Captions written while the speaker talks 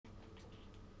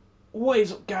What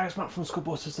is up, guys? Matt from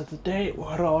Skullbusters, and today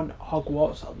we're on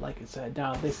Hogwarts Legacy.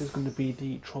 Now this is going to be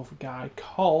the trophy guide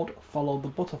called Follow the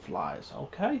Butterflies,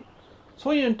 okay? So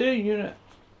what you're going to do, you're going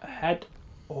to head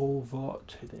over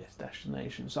to this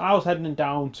destination. So I was heading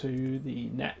down to the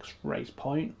next race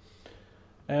point.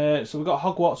 So we've got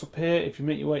Hogwarts up here. If you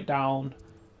make your way down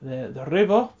the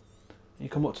river, you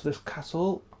come up to this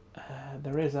castle.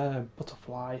 There is a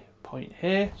butterfly point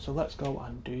here, so let's go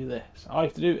and do this. All you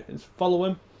have to do is follow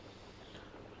him.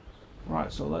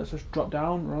 Right, so let's just drop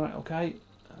down. Right, okay.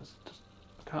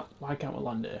 Why can't we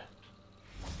land here?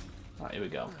 Right, here we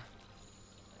go.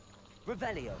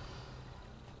 Revelio.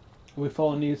 We're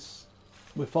following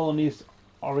these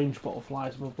orange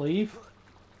butterflies, I believe.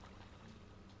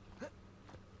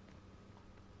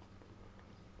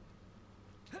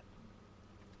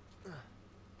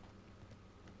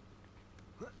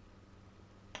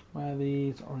 Where are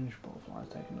these orange butterflies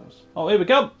taking us? Oh, here we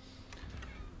go.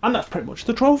 And that's pretty much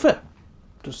the trophy.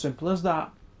 Just simple as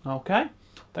that. Okay.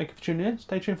 Thank you for tuning in.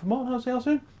 Stay tuned for more, and I'll see you all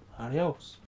soon. Adios.